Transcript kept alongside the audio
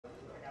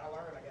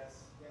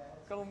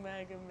Go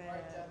Mega Man.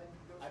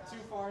 I'm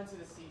too far into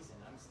the season.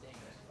 I'm staying.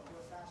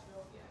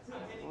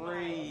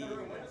 3. I'm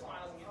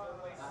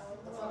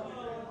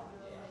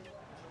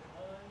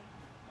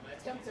gonna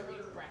attempt to read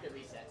bracket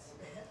resets.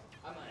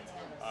 I'm gonna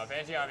attempt.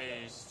 Fancy on me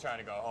is trying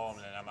to go home,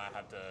 and then I might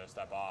have to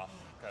step off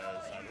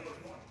because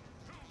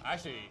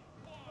actually.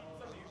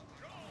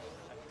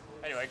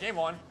 Anyway, game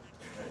 1.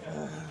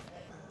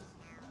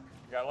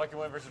 You got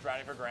LuckyWind versus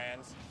Brownie for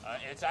grands.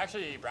 It's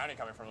actually Brownie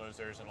coming from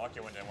losers and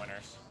LuckyWind in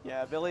winners.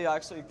 Yeah, Billy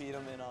actually beat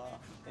him in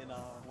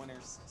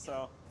winners.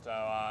 So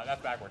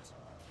that's backwards.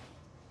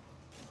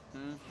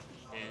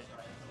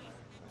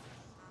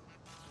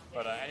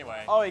 But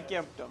anyway. Oh, he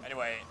gimped him.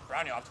 Anyway,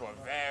 Brownie off to a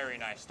very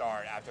nice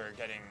start after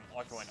getting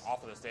LuckyWind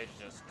off of the stage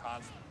and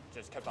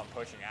just kept on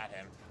pushing at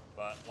him.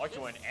 But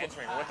LuckyWind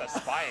answering with a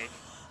spike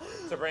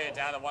to bring it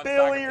down to 1 Billy,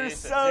 stock you're apiece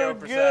so at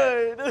 0%.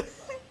 good.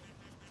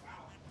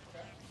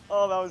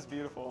 Oh, that was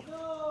beautiful.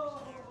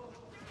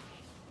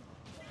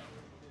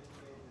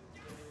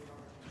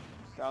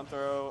 Down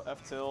throw,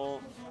 F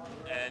tilt.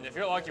 And if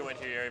you're LuckyWind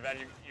here,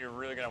 you're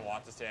really going to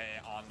want to stay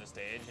on the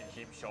stage and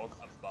keep Shulk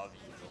above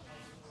you,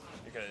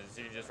 because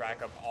you just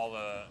rack up all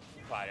the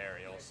Cloud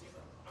aerials.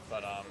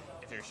 But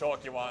if you're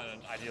Shulk, you want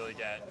to ideally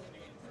get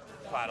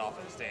Cloud off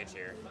of the stage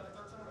here.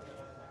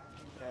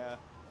 Yeah.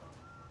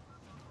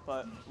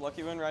 But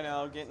LuckyWind right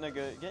now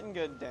getting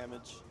good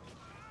damage.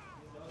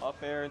 Up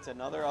air, it's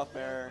another up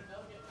air.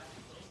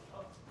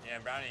 Yeah,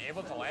 and Brownie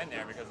able to land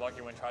there because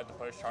LuckyWind tried to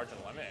push charge and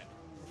limit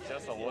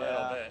just a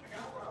little bit.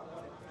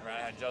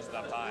 Brownie had just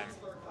enough time.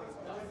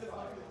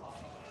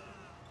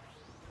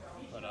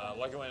 But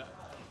LuckyWind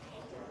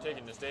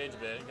taking the stage a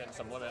bit, getting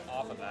some limit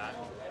off of that.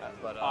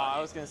 But I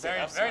was going to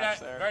say very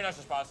nice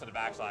response to the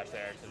backslash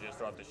there to just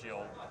throw up the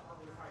shield.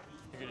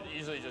 You could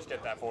easily just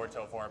get that forward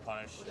tilt forward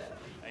punish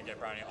and get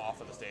Brownie off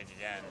of the stage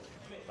again.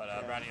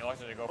 But Brownie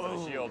elected to go for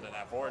the shield and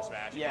that forward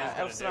smash. Yeah,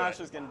 F smash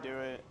is going to do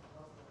it.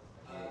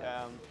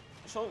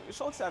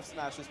 Shulk's F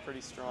smash is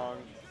pretty strong.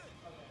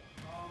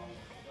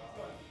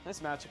 This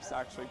matchup's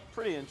actually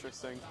pretty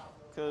interesting.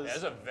 Cause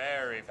it's a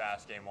very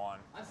fast game 1.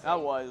 That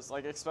was,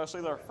 like,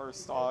 especially their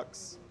first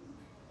stocks.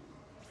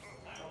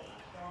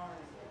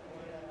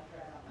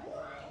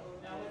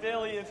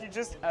 Billy, if you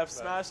just F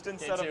smashed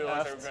instead of F2.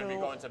 We're going to be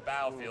going to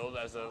Battlefield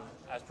as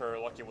per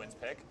LuckyWind's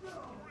pick.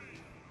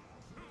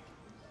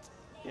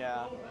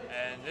 Yeah.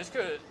 And I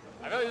feel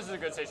like this is a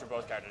good stage for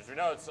both characters. We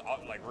know it's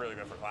like really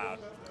good for Cloud.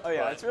 Oh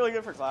yeah, it's really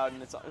good for Cloud,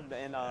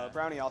 and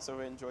Brownie also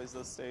enjoys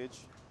this stage.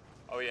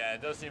 Oh yeah,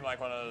 it does seem like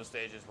one of those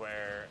stages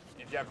where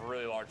if you have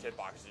really large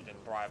hitboxes, you can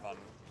thrive on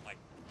like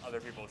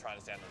other people trying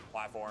to stand on the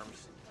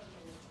platforms.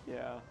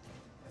 Yeah.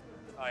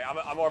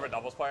 I'm more of a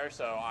doubles player,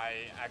 so I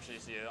actually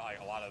see like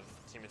a lot of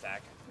team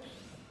attack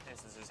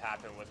instances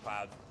happen with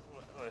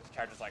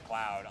characters like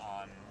Cloud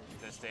on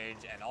this stage,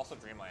 and also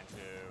Dreamland to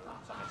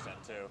some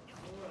extent too.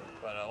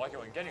 But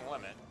LuckyWind getting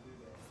limit.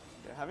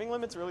 Yeah, having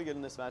limit's really good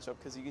in this matchup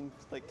because you can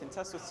like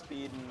contest with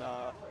speed and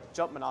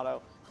jump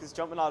Monado. Because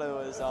jump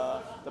Monado is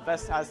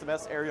has the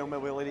best aerial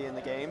mobility in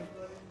the game,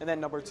 and then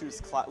number 2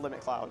 is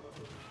Limit Cloud.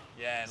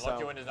 Yeah, and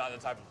LuckyWind is not the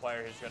type of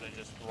player who's going to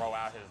just throw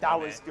out his That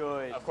limit. was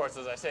good. Of course,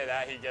 as I say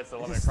that, he gets the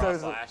limit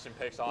cross slash and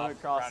picks off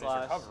Brownie's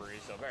recovery,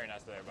 so very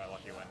nice there by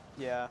LuckyWind.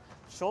 Yeah,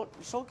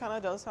 Shulk kind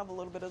of does have a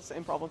little bit of the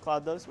same problem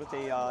Cloud does with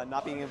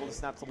not being able to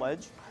snap to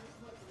ledge.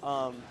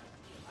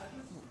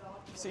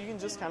 So you can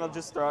just kind of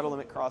throw out a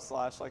limit cross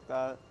slash like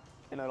that,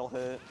 and it'll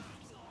hit.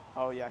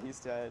 Oh yeah, he's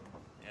dead.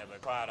 Yeah,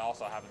 but Cloud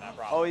also having that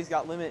problem. Oh, he's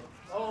got limit.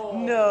 Oh.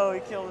 No,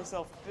 he killed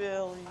himself,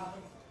 Billy.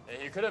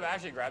 He could have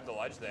actually grabbed the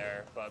ledge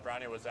there, but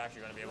Brownie was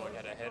actually going to be able to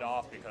get a hit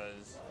off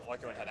because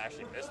LuckyWind had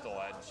actually missed the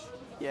ledge.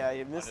 Yeah,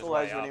 he missed the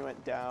ledge when he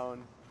went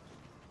down.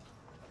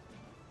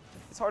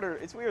 It's harder.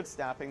 It's weird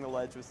snapping the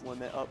ledge with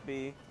limit up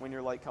B when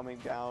you're like coming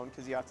down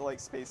because you have to like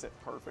space it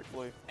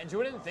perfectly. And you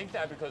wouldn't think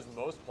that because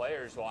most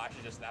players will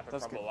actually just snap it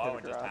from below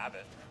and just have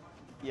it.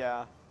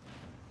 Yeah.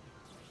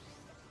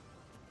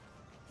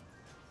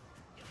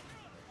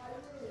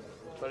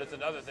 But it's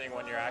another thing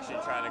when you're actually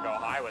trying to go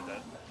high with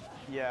it.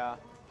 Yeah.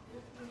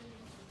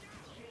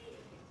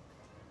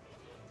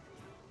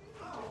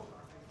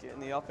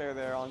 Getting the up air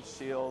there on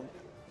shield.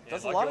 Yeah,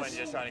 LuckyWind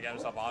just trying to get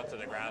himself onto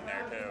the ground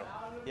there too.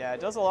 Yeah, it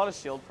does a lot of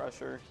shield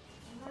pressure.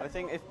 I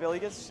think if Billy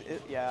gets,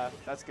 yeah,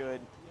 that's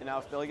good. And now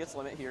if Billy gets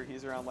limit here,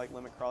 he's around like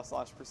limit cross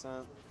slash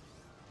 %.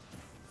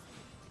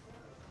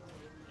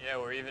 Yeah,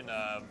 or even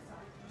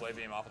blade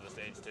beam off of the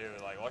stage too.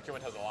 Like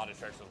LuckyWind has a lot of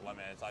tricks with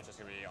limit. It's not just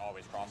gonna be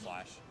always cross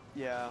slash.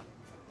 Yeah.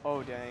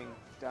 Oh dang.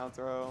 Down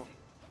throw,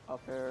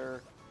 up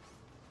air.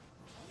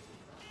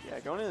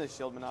 Yeah, going into the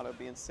shield Monado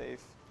being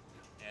safe.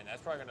 And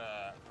that's probably going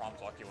to prompt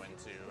LuckyWind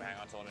to hang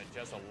on to limit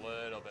just a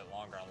little bit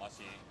longer unless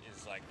he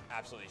is like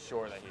absolutely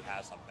sure that he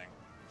has something.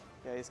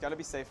 Yeah, he's got to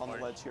be safe on the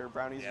ledge here.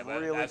 Brownie's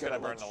really good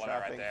at ledge trapping.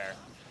 Right there.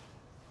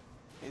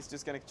 He's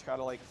just going to try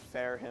to like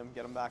fair him,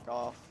 get him back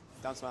off.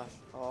 Down smash.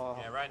 Oh.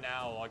 Yeah, right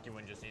now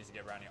LuckyWind just needs to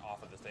get Brownie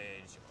off of the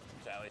stage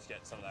to at least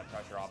get some of that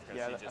pressure off.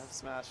 Yeah, that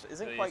smash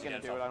isn't quite going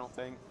to do it, I don't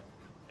think.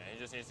 Yeah, he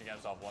just needs to get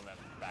himself limit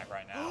back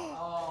right now.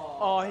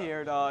 Oh, he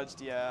air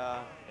dodged, yeah.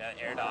 Yeah,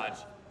 air dodge.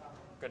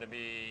 Going to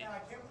be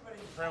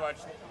pretty much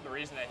the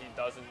reason that he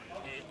doesn't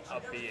hit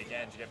up B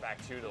again to get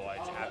back to the ledge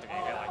after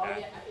getting hit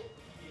like that.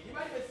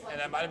 And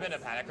that might have been a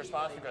panic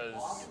response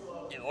because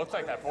it looked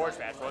like that forward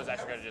smash was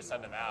actually going to just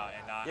send him out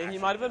and not. Yeah, he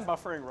might have been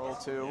buffering roll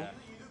too. Yeah.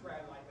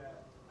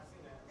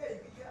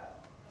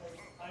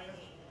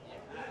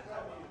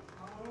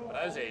 But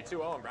that is a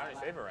 2-0 in Brownie's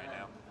favor right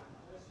now.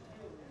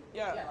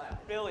 Yeah,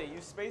 Billy,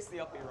 you spaced the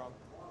up B wrong.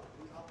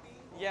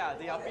 Yeah,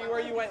 the up B where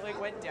you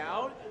went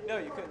down. No,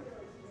 you couldn't.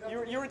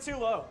 You were too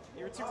low.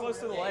 You were too close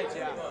to the ledge.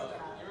 Yeah.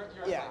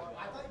 Yeah.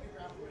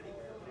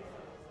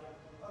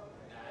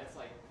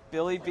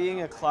 Billy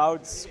being a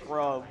Cloud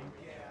scrub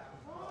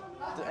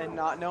and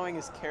not knowing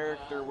his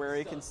character where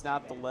he can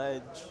snap the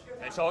ledge.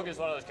 And Shulk is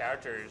one of those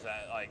characters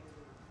that like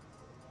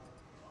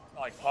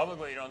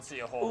publicly you don't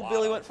see a whole lot. Oh,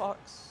 Billy of. went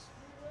Fox.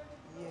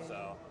 Yeah.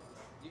 So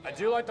I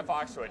do like the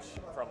Fox switch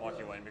from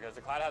LuckyWind because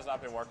the Cloud has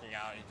not been working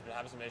out. He's been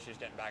having some issues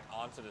getting back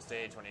onto the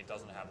stage when he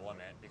doesn't have a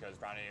limit because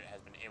Brownie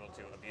has been able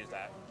to abuse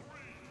that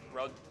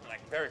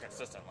very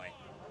consistently.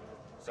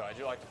 So I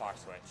do like the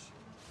Fox switch.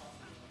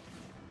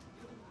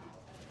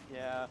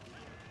 Yeah,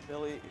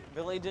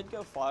 Billy did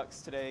go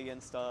Fox today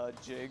against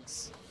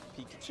Jigs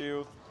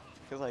Pikachu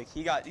because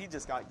he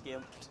just got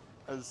gimped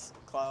as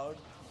Cloud,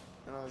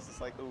 and I was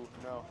just like, ooh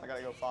no, I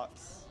gotta go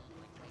Fox.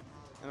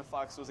 And the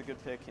Fox was a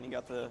good pick, and he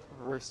got the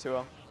reverse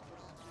 2-0.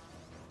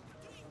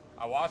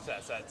 I watched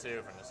that set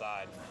too from the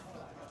side.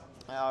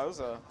 Yeah, it was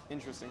a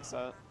interesting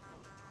set.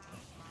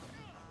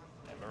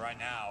 Yeah, but right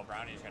now,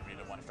 Brownie's going to be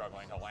the one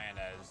struggling to land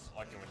as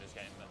LuckyWind is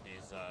getting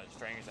these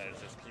strings that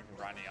is just keeping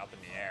Brownie up in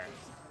the air.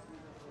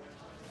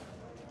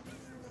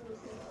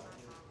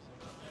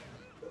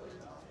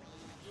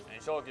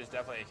 And Shulk is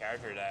definitely a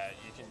character that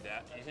you can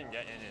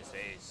get in his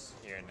face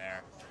here and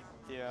there.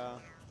 Yeah.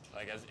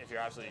 Like, if you're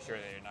absolutely sure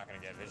that you're not going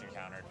to get vision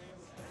countered,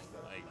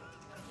 like,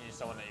 he's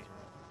someone that you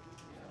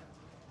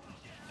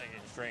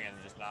can string and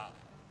just not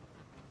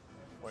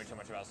worry too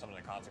much about some of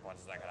the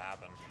consequences that could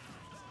happen.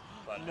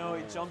 But No,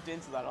 he jumped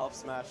into that up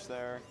smash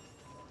there.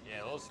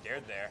 Yeah, a little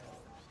scared there.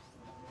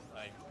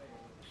 Like,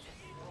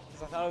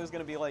 'Cause I thought it was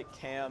gonna be like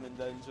Cam and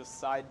then just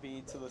side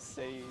B to the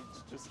stage,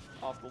 just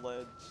off the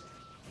ledge.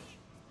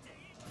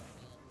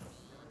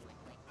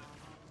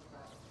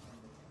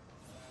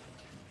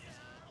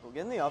 We'll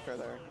get in the up air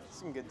there.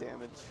 Some good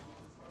damage.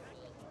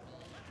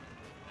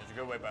 it's a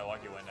good way by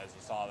LuckyWind as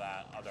he saw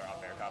that other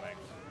up air coming.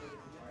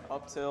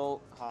 Up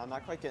tilt,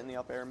 not quite getting the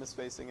up air,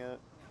 misspacing it.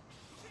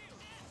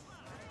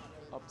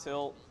 Up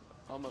tilt,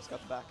 almost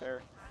got the back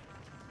air.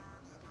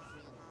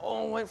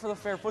 Oh, went for the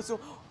fair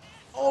footstool.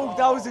 Oh,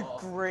 that was a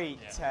great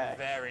tech.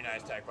 Very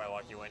nice tech by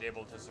LuckyWind,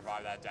 able to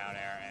survive that down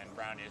air, and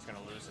Brownie is going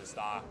to lose his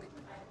stock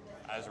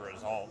as a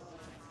result.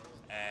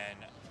 And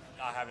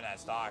not having that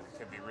stock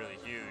could be really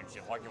huge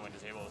if LuckyWind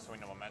is able to swing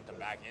the momentum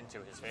back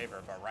into his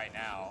favor. But right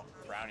now,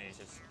 Brownie is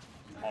just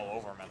all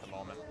over him at the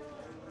moment.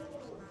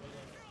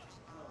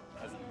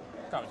 That's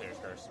commentator's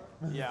curse.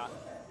 Yeah.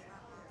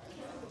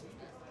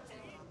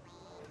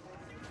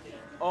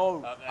 Oh,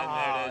 and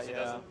there it is.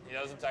 yeah. He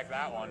doesn't tech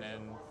that one,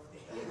 and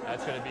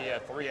that's going to be a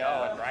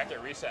 3-0 and bracket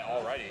reset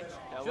already.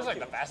 Yeah, Feels like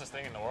the fastest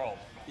thing in the world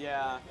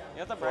Yeah, you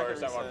have the for bracket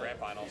Summer reset. Grand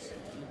Finals.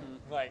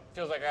 Like,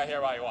 feels like I got here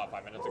about,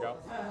 5 minutes ago?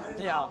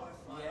 Yeah.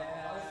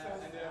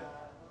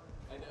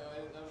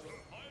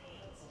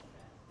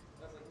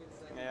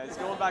 Yeah, he's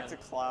going back to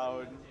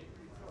Cloud.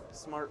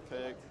 Smart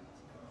pick.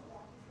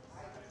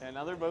 And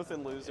now they're both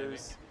in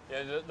losers.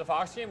 Yeah, the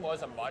Fox game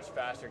was a much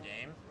faster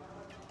game,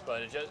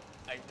 but it just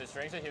the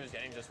strings that he was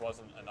getting just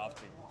wasn't enough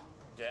to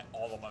get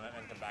all the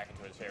momentum back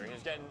into his favor. He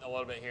was getting a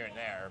little bit here and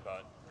there,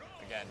 but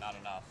again, not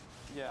enough.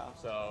 Yeah.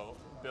 So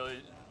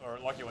Billy or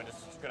LuckyWind is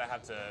going to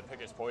have to pick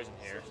his poison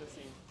here.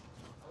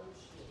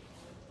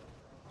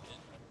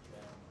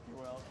 You're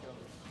welcome.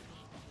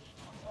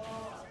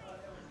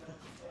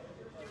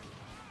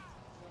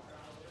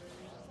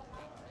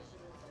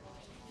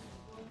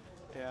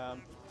 Yeah,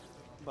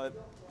 but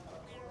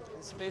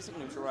it's basic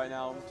neutral right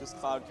now. Just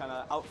Cloud kind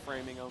of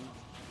outframing him.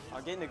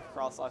 Getting a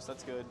cross slash,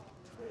 that's good.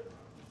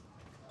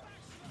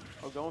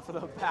 Oh, going for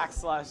the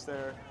backslash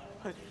there.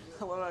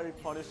 I love how he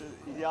punishes.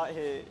 You got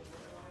hit,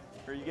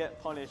 or you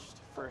get punished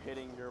for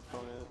hitting your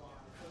opponent.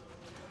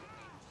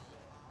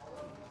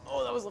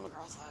 Oh, that was limit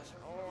cross slash.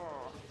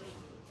 Oh.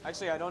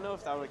 Actually, I don't know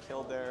if that would have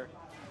killed there.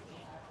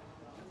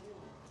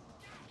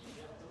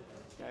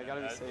 Yeah, I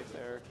gotta be safe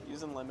there.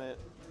 Using limit.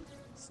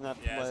 Snap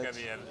Yeah, ledge. it's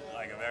going to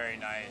be a very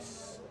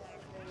nice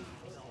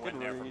win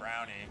there for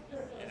Brownie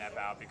in that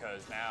bout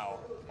because now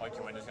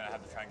LuckyWind is going to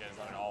have to try and get his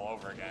limit all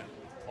over again.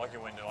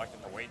 LuckyWind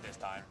elected to wait this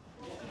time.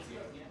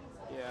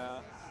 Yeah.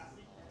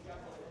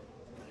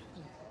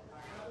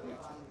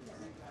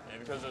 And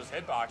because those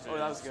hitboxes Oh,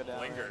 that was good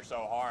down linger there.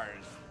 so hard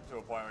to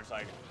a point where it's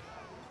like,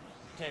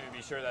 you can't even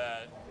be sure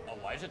that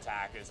a ledge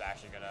attack is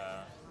actually going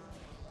to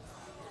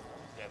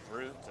get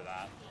through to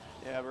that.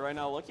 Yeah, but right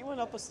now, Lucky went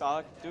up a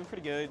stock, doing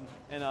pretty good.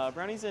 And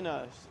Brownie's in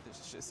a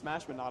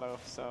Smash Monado,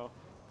 so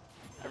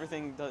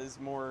Everything is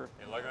more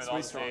LuckyWind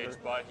on stage,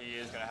 but he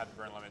is going to have to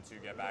burn limit to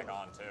get back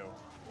on, too.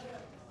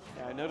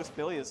 Yeah, I noticed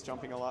Billy is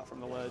jumping a lot from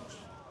the ledge.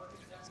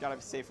 He's got to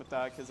be safe with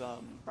that because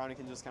Brownie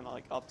can just kind of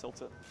like up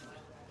tilt it.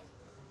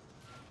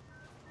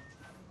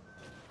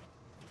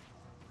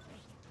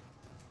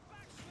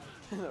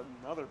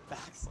 Another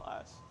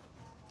backslash.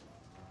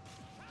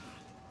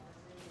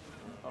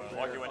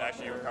 LuckyWind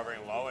actually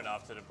recovering low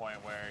enough to the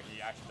point where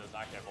he actually does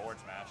not get forward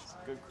smash.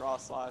 Good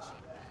cross slash.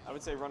 I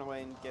would say run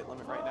away and get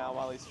limit right now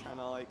while he's trying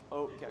to like,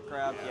 get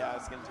grabbed. Yeah,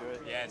 it's getting to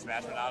it. Yeah, and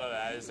smash Monado,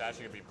 that is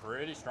actually going to be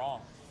pretty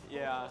strong.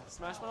 Yeah,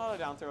 smash Monado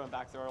down throw and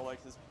back throw are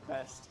like his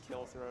best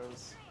kill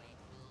throws.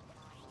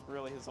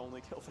 Really his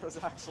only kill throws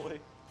actually.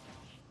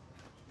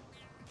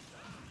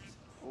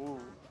 Ooh.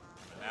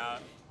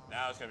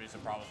 Now it's going to be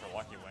some problems for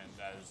LuckyWind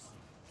as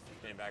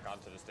getting back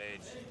onto the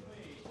stage.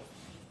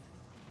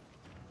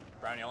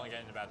 Brownie only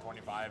getting about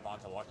 25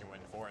 onto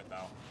LuckyWind for it,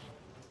 though.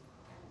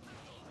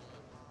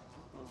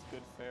 That was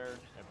good fair.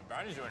 Yeah, but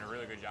Brownie's doing a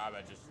really good job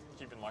at just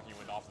keeping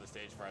LuckyWind off the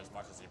stage for as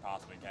much as he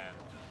possibly can.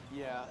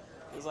 Yeah,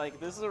 it's like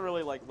this is a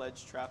really like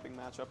ledge trapping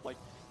matchup. Like,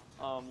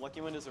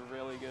 LuckyWind is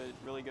really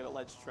good at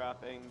ledge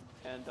trapping,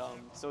 and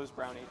so is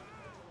Brownie,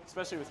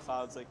 especially with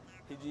Clouds. Like,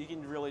 he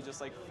can really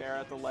just like fair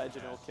at the ledge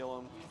and it'll kill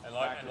him. And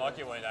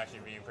LuckyWind actually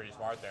being pretty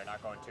smart there,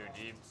 not going too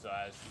deep, so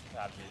as to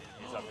have to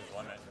use up his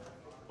limit.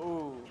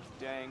 Ooh,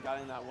 dang, got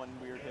in that one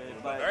weird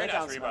hit. But very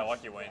nice read by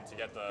LuckyWind to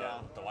get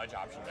the ledge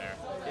option there.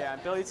 Yeah,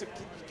 and Billy took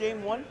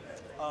game 1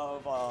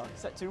 of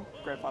set 2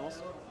 grand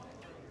finals.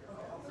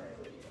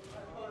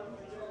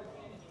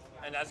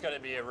 And that's going to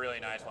be a really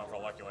nice one for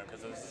LuckyWind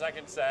because in the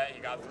second set,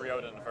 he got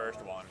 3-0'd in the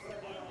first one.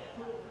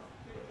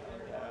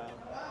 Yeah.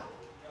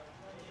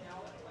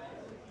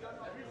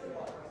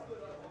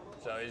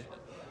 So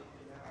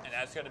and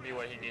that's going to be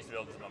what he needs to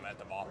build his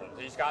momentum off of.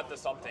 He's got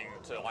something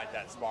to light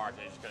that spark,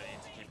 and he's just going to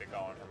need to keep it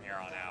going from here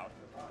on out.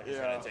 He's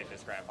going to take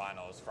this grand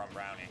finals from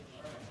Brownie.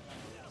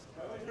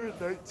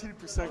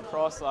 19%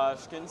 cross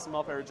slash, getting some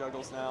up air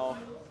juggles now.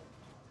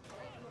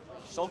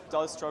 Shulk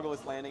does struggle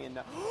with landing and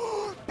now.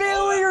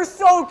 Billy, you're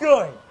so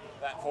good!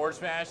 That forward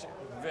smash,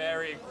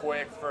 very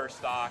quick first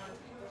stock,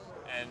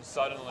 and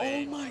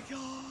suddenly, oh my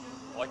god!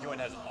 LuckyWind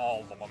has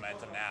all the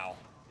momentum now.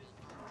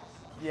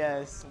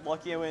 Yes,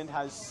 LuckyWind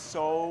has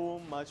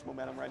so much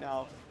momentum right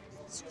now.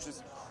 It's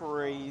just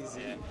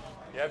crazy.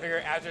 Yeah, I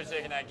figure after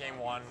taking that game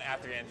 1,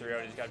 after getting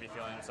 3-0, he's got to be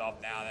feeling himself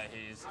now that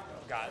he's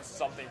got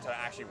something to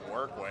actually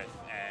work with,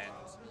 and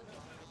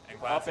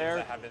up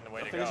air have been the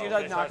way to go.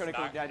 He's not going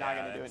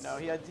to do it. No,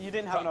 he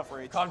didn't have enough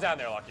rage. Calm down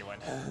there,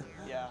 LuckyWind.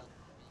 Yeah,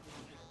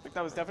 like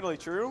that was definitely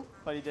true,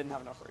 but he didn't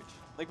have enough rage.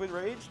 Like with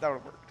rage, that would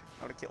have worked.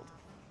 That would have killed.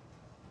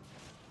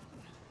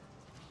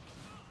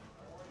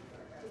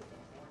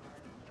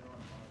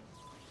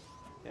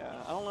 Yeah,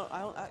 I don't know.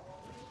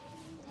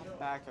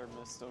 Back air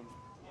missed him.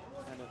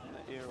 And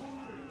ew.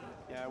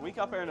 Yeah, weak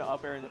up air into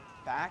up air into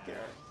back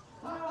air.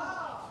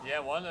 Yeah,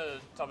 one of the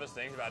toughest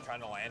things about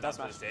trying to land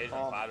onto the stage when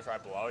Cloud is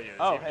right below you is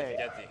even if you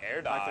get the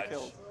air dodge.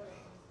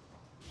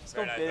 Let's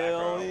go,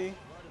 Billy.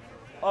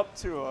 Up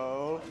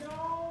 2-0.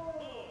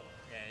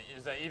 Yeah,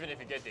 is that even if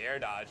you get the air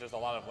dodge, there's a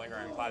lot of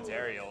lingering Cloud's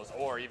aerials,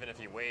 or even if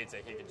he waits,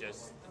 that he could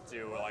just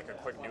do like a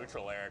quick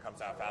neutral air,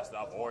 comes out fast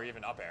enough, or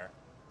even up air.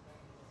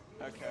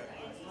 Okay.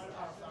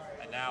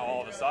 And now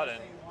all of a sudden,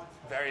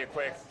 very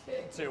quick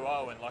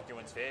 2-0 in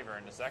LuckyWind's favor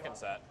in the second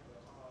set.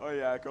 Oh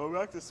yeah, go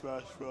back to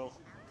Smashville.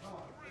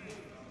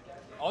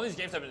 All these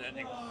games have been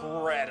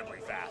incredibly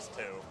fast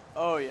too.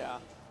 Oh yeah,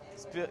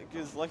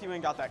 because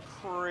LuckyWind got that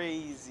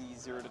crazy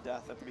 0 to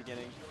death at the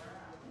beginning.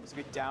 It was a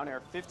good down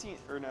air, 15,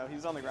 or no, he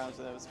was on the ground,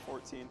 so that was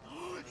 14.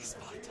 He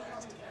spot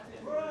touched.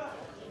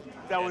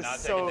 That was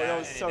so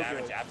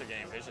damage good. After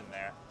getting vision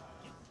there.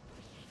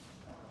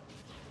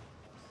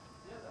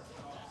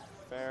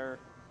 Fair,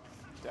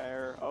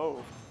 dare,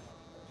 oh.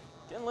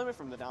 Getting limit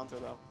from the down throw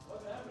though.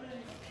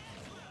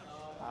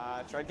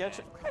 Tried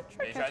catching.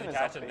 He tried to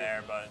catch him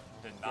there, but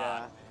did not.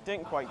 Yeah,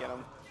 didn't quite get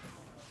him.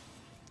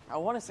 I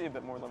want to see a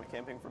bit more limit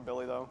camping from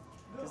Billy though,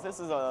 because this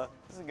is a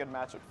good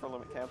matchup for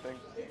limit camping.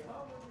 Be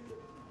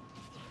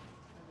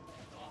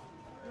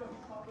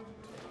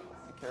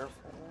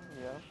careful.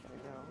 Yeah, there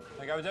you go.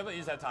 Like I would definitely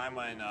use that time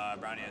when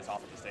Brownie is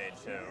off of the stage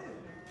too.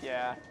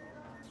 Yeah.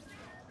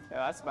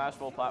 Yeah, that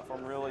Smashville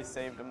platform really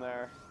saved him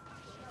there.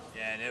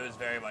 Yeah, and it was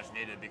very much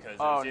needed because it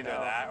was either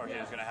that or he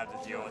was going to have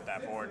to deal with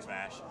that forward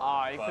smash.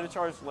 He could have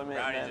charged limit.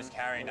 Brownie just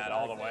carrying that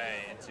all the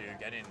way into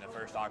getting the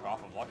first stock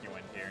off of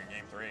LuckyWind here in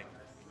game 3.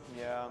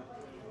 Yeah.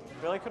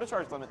 Billy could have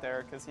charged limit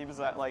there because he was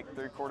at like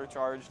 3/4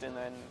 charged and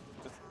then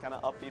just kind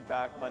of upbeat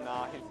back, but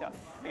nah.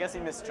 I guess he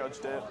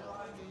misjudged it.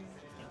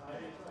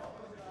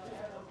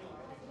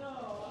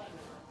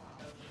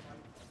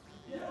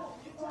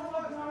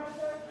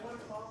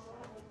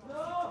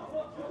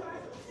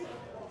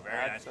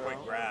 Very nice quick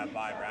grab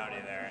by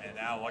Brownie there, and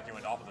now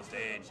LuckyWind off of the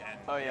stage, and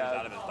he was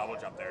out of his double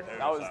jump there too.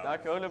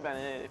 That could have been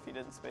it if he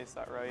didn't space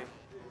that right.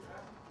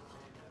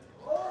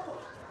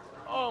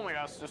 Oh my god.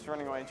 Yes, just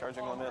running away and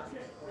charging limit.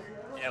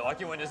 Yeah,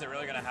 LuckyWind isn't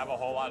really going to have a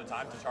whole lot of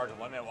time to charge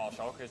a limit while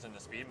Shulk is in the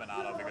speed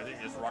Monado because you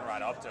can just run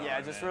right up to him.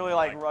 Yeah, just really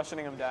like rushing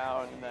him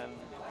down and then.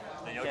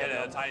 And you'll get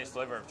a tiny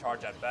sliver of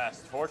charge at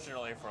best.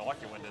 Fortunately for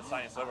LuckyWind, this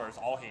tiny sliver is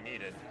all he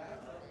needed.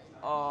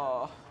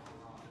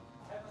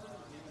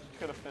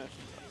 Could have finished.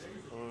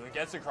 Ooh, he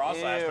gets a cross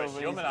slash, but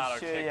Shield Monado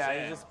kicks in.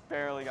 Yeah, he just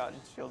barely got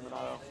Shield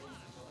Monado.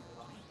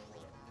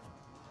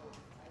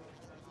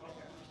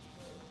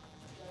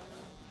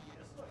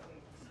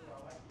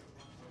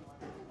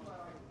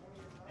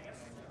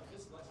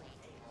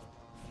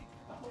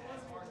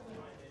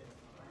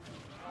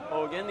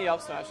 Oh, getting the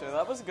up smash there.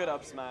 That was a good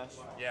up smash.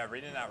 Yeah,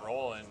 reading that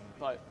roll and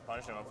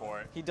punishing him for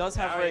it. He does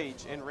have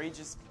Rage, and Rage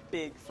is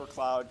big for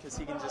Cloud because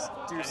he can just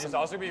do and some. He's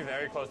also going to be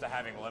very close to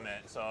having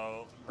limit,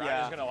 so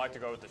Brownie's going to like to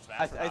go with the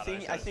smash. I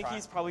think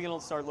he's probably going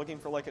to start looking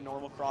for like a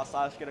normal cross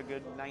slash, get a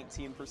good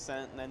 19%,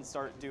 and then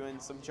start doing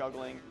some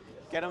juggling.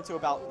 Get him to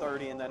about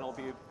 30, and then it'll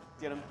be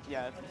get him.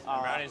 Yeah.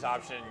 Brownie's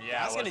option,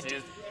 was to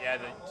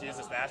use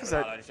the smash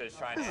Monado. He should just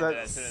try and end it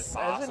as soon as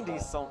possible. 70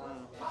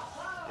 something.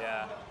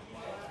 Yeah.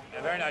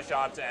 A very nice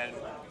job to end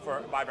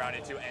by Brownie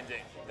to end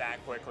it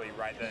that quickly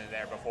right then and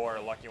there before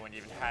LuckyWind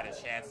even had a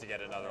chance to get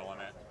another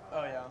limit.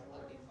 Oh yeah.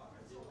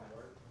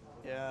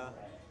 Yeah.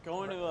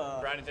 Going to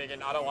Brownie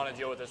thinking, I don't want to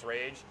deal with this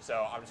rage,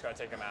 so I'm just going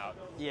to take him out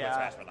with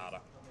Smash Monado.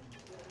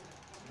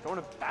 Going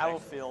to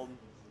Battlefield.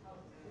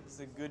 It's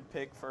a good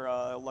pick for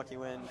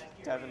LuckyWind.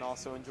 Devin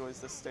also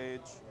enjoys this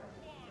stage.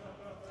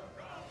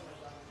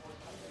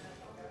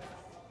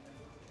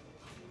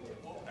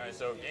 All right,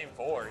 so game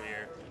 4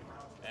 here,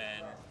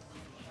 and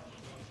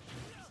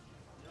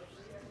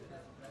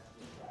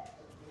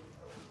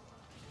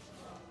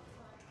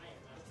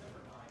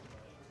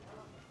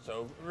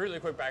so really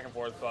quick back and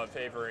forth, but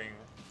favoring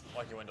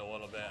LuckyWind a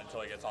little bit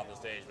until he gets off the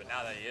stage. But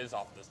now that he is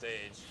off the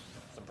stage,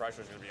 some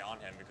pressure is going to be on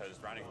him because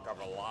Brownie can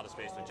cover a lot of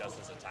space with just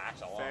his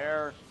attacks alone.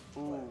 Fair.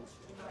 Ooh.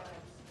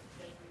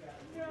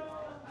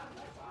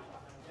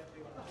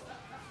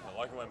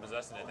 LuckyWind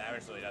possessing the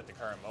damage lead at the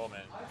current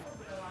moment.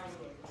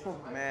 Oh,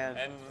 man.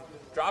 And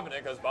dropping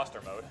it because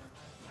Buster mode.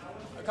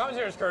 The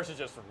commentator's curse is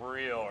just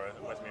real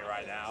with me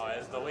right now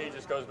as the lead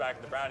just goes back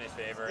to the Brownie's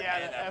favor. Yeah,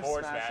 and that F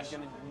forward smash is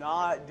going to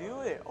not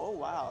do it. Oh,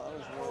 wow. That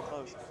was really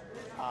close.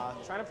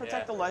 Trying to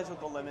protect the ledge with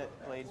the limit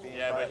blade beam.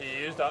 Yeah, but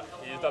he used up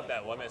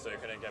that limit so he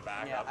couldn't get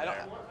back up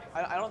there.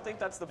 I don't think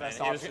that's the best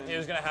option. He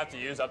was going to have to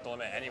use up the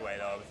limit anyway,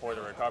 though, before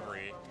the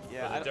recovery.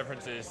 Yeah, so the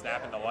difference is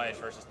snapping the ledge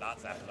versus not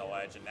snapping the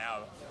ledge, and now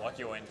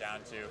LuckyWind down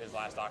to his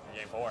last stock in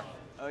game 4.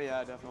 Oh,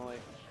 yeah, definitely.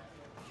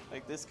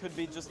 Like, this could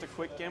be just a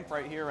quick gimp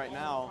right here, right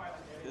now.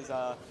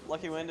 Because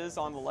LuckyWind is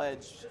on the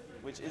ledge,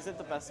 which isn't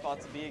the best spot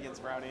to be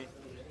against Brownie.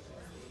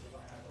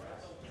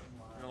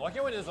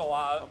 LuckyWind is a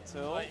lot.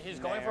 He's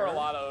going for a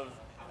lot of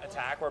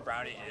attack where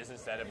Brownie is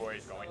instead of where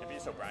he's going to be.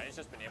 So Brownie's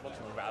just been able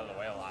to move out of the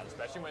way a lot,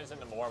 especially when it's in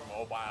the more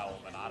mobile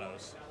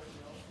Monados.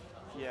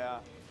 Yeah,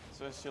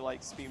 especially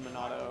like speed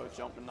Monado,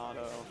 jump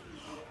Monado.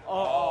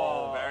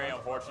 Oh, very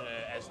unfortunate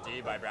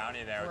SD by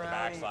Brownie there with the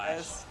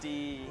backslash.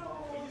 SD,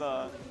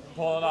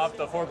 pulling off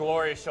the For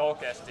Glory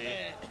Shulk SD.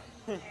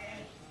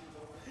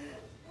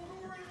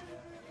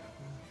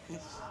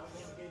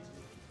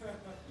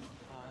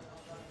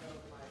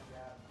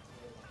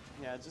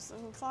 Yeah, just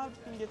Cloud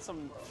can get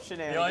some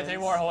shenanigans. The only thing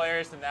more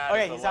hilarious than that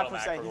is he's the at little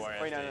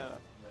percent. Wait, no.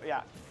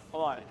 Yeah,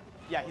 hold on.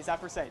 Yeah, he's at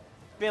percent.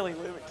 Billy,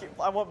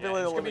 I want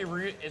Billy to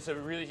limit. It's a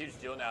really huge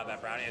deal now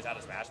that Brownie is out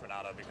of Smash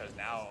Monado because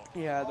now...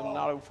 Yeah, the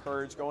Monado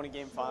Purge going to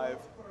game 5.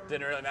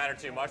 Didn't really matter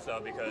too much,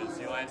 though, because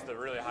he lands the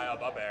really high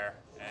up air,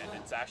 and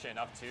it's actually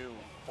enough to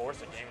force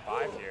a game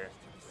 5 here.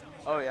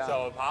 Oh, yeah.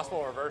 So a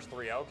possible reverse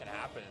 3-0 can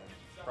happen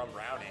from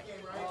Brownie.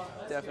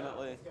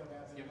 Definitely.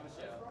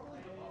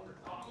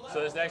 So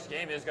this next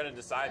game is going to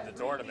decide the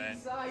tournament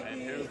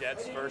and who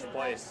gets first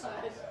place.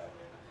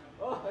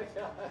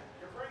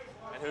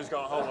 And who's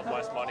going home with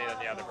less money than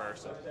the other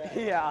person.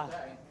 Yeah.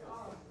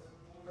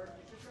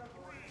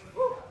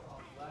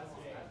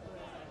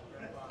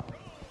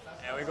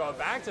 And we're going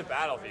back to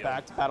Battlefield.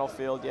 Back to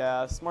Battlefield,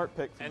 yeah. Smart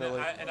pick for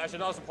Billy. And I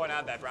should also point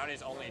out that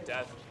Brownie's only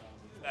death...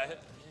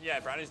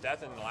 Brownie's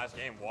death in the last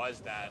game was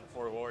that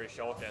For Glory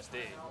Shulk SD.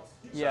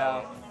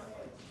 Yeah.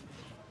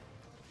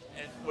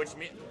 Which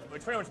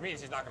pretty much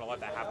means he's not going to let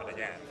that happen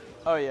again.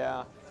 Oh,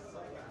 yeah.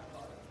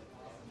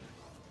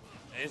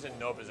 And he's in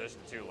no position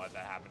to let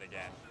that happen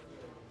again.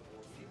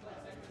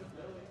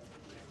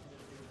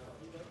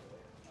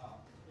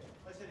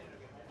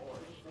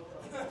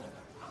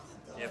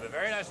 Yeah, but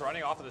very nice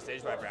running off of the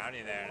stage by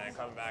Brownie there, and then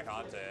coming back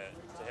on to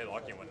hit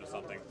LuckyWind with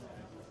something.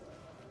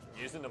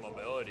 Using the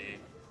mobility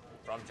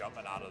from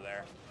jumping out of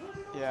there.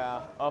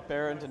 Yeah, up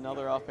air into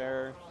another up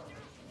air.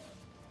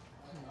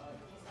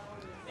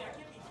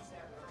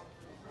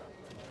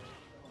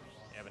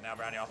 Yeah, but now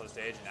Brownie off of the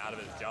stage and out of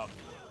his jump.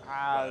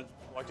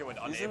 LuckyWind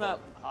unable.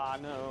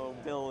 No,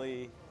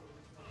 Billy.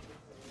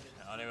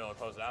 Unable to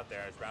close it out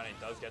there as Brownie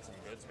does get some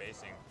good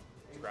spacing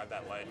to grab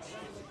that ledge.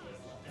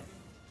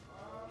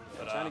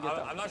 But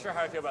I'm not sure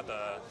how I feel about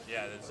the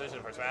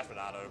decision for Smash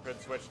Monado.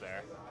 Good switch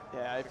there.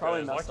 Yeah, he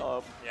probably messed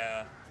up.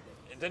 Yeah.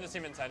 it didn't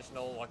seem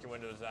intentional.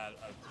 LuckyWind was at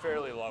a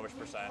fairly lowish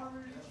percent,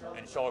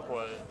 and Shulk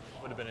would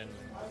have been in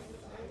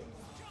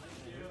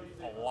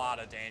a lot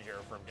of danger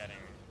from getting.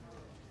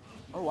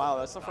 Oh wow,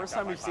 that's the first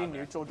time we've seen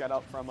neutral get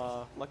up from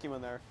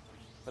LuckyWind there.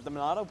 But the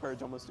Monado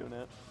Purge almost doing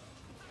it.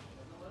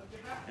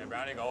 Yeah,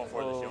 Brownie going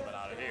for the shield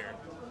Monado here.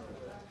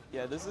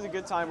 Yeah, this is a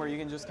good time where you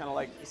can just kind of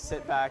like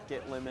sit back,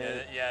 get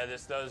limit. Yeah,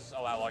 this does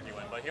allow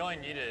LuckyWind, but he only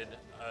needed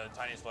a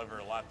tiny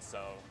sliver left,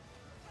 so.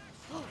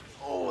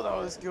 Oh, that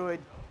was good.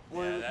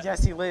 Yeah,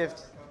 yes, he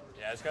lived.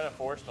 Yeah, it's going to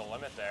force the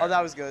limit there. Oh,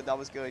 that was good. That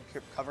was good.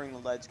 Covering the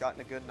ledge,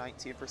 gotten a good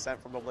 19%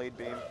 from the blade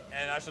beam.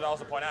 And I should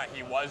also point out,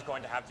 he was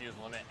going to have to use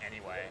limit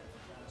anyway.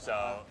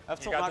 So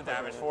he got the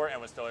damage for it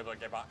and was still able to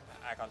get back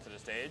onto the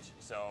stage.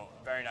 So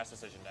very nice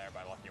decision there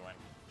by LuckyWind.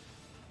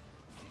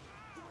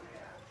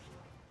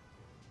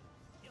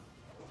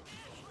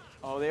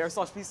 Oh, the air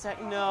slash piece tech.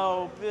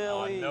 No,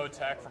 Billy. No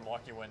tech from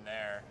LuckyWind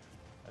there,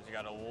 as he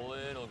got a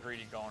little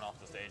greedy going off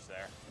the stage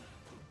there.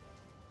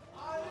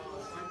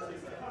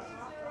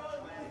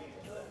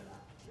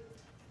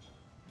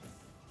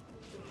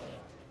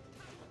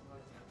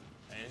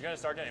 And he's going to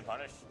start getting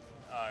punished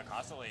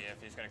constantly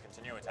if he's going to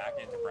continue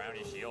attacking into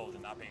Brownie's shield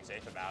and not being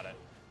safe about it,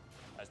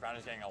 as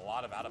Brownie's getting a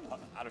lot of out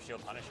of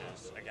shield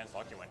punishes against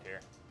LuckyWind here.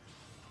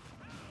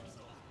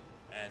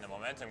 And the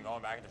momentum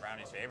going back into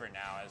Brownie's favor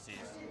now as he's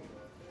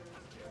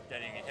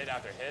getting hit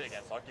after hit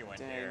against LuckyWind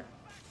here.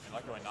 And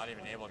LuckyWind not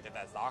even able to get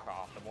that stock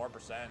off. The more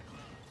percent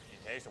he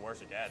takes, the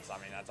worse it gets. I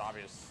mean, that's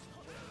obvious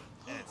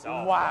in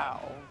itself.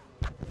 Wow.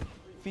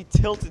 If he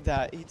tilted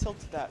that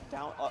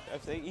down.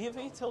 If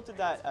he tilted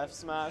that F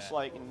smash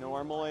like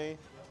normally.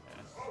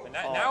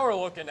 Yeah. And now we're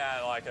looking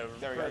at like a.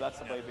 There we go. That's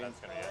the blade beam.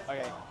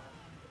 Okay.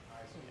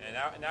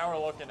 And now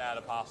we're looking at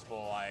a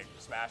possible like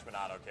smash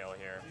Monado kill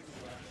here.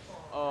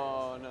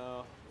 Oh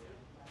no.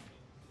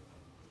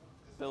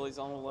 Billy's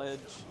on the ledge.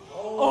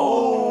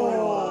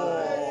 Oh!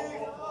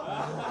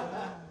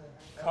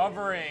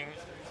 Covering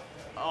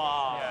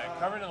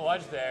the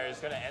ledge there is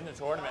going to end the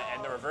tournament,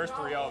 and the reverse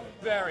 3-0,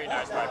 very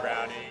nice by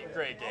Brownie.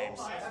 Great games.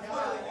 That's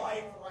my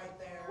life right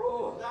there.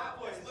 Ooh,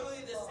 that was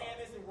literally the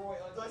Samus and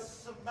Royal. The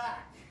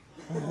smack.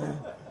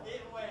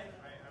 It went.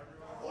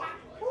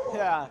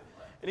 Yeah.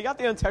 And he got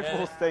the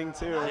untouchable thing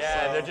too.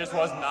 Yeah, so. there just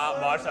was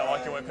not much that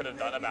LuckyWind could have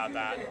done about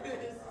that.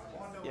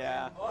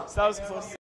 Yeah. So that was close.